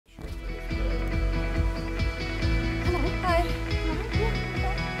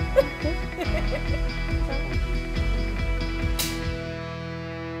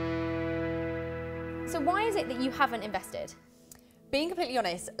why is it that you haven't invested? Being completely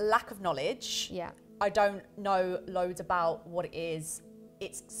honest, lack of knowledge. Yeah. I don't know loads about what it is.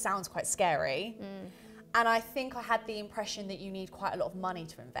 It sounds quite scary. And I think I had the impression that you need quite a lot of money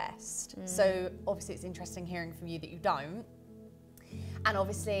to invest. So obviously it's interesting hearing from you that you don't. And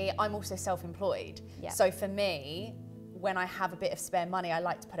obviously I'm also self-employed. Yeah. So for me, when I have a bit of spare money, I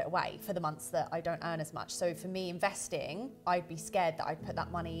like to put it away for the months that I don't earn as much. So for me, investing, I'd be scared that I'd put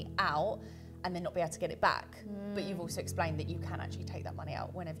that money out and then not be able to get it back. But you've also explained that you can actually take that money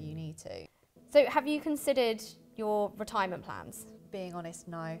out whenever you need to. So have you considered your retirement plans? Being honest,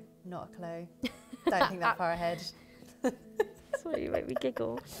 no, not a clue. Don't think that far ahead. That's why you make me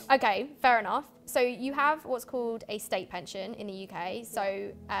giggle. Okay, fair enough. So you have what's called a state pension in the UK.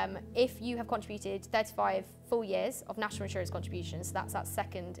 So if you have contributed 35 full years of national insurance contributions, that's that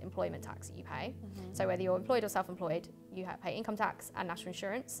second employment tax that you pay. So whether you're employed or self-employed, you pay income tax and national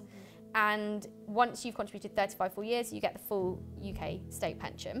insurance. And once you've contributed 35 full years, you get the full UK state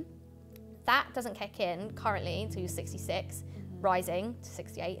pension. That doesn't kick in currently until you're 66, rising to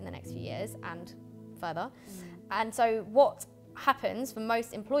 68 in the next few years and further. And so what happens for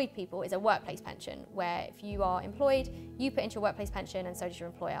most employed people is a workplace pension, where if you are employed, you put into your workplace pension and so does your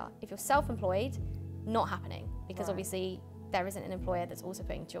employer. If you're self-employed, not happening, because obviously there isn't an employer that's also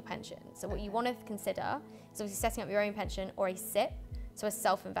putting into your pension. So what you want to consider is obviously setting up your own pension or a SIP, so a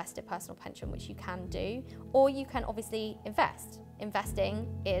self-invested personal pension, which you can do, or you can obviously invest. Investing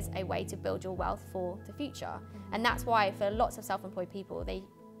is a way to build your wealth for the future. And that's why for lots of self-employed people, they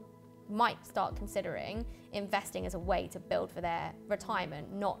might start considering investing as a way to build for their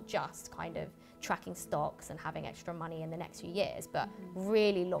retirement, not just kind of tracking stocks and having extra money in the next few years, but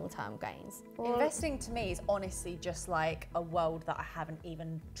really long-term gains. Investing to me is honestly just like a world that I haven't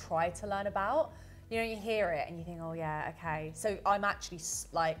even tried to learn about. You know, you hear it and you think, oh yeah, okay. So I'm actually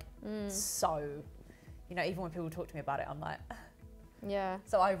like, so, you know, even when people talk to me about it, I'm like, yeah.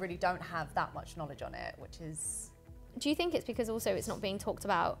 So I really don't have that much knowledge on it, which is... Do you think it's because also it's not being talked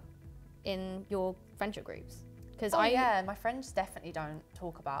about in your friendship groups? Because yeah, my friends definitely don't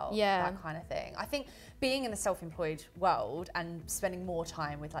talk about that kind of thing. I think being in the self-employed world and spending more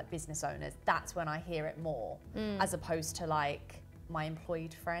time with like business owners, that's when I hear it more, as opposed to like my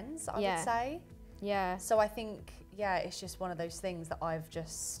employed friends, I would say. Yeah. So I think, yeah, it's just one of those things that I've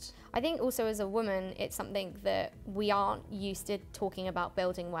just... I think also as a woman, it's something that we aren't used to talking about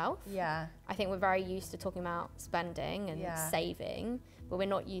building wealth. Yeah. I think we're very used to talking about spending and saving, but we're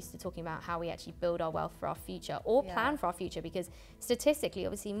not used to talking about how we actually build our wealth for our future or plan for our future, because statistically,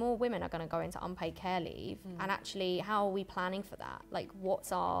 obviously, more women are going to go into unpaid care leave. And actually, how are we planning for that? Like,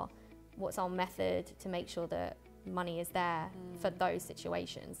 what's our method to make sure that money is there for those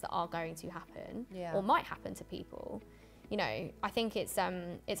situations that are going to happen or might happen to people? You know, I think it's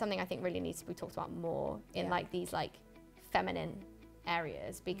something I think really needs to be talked about more in like these like feminine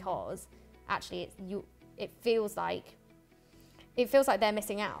areas, because actually it feels like they're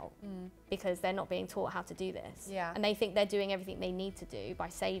missing out because they're not being taught how to do this. Yeah. And they think they're doing everything they need to do by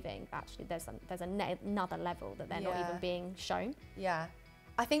saving, but actually there's another level that they're not even being shown. Yeah.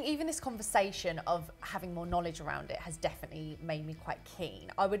 I think even this conversation of having more knowledge around it has definitely made me quite keen.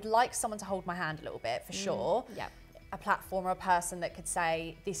 I would like someone to hold my hand a little bit, for sure. Yeah. A platform or a person that could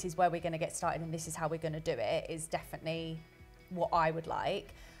say, this is where we're going to get started and this is how we're going to do it, is definitely what I would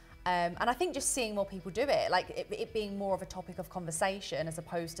like. And I think just seeing more people do it, like it being more of a topic of conversation, as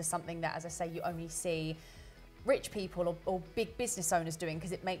opposed to something that, as I say, you only see rich people or big business owners doing,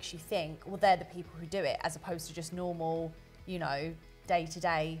 because it makes you think, well, they're the people who do it, as opposed to just normal, you know,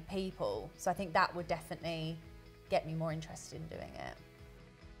 day-to-day people. So I think that would definitely get me more interested in doing it.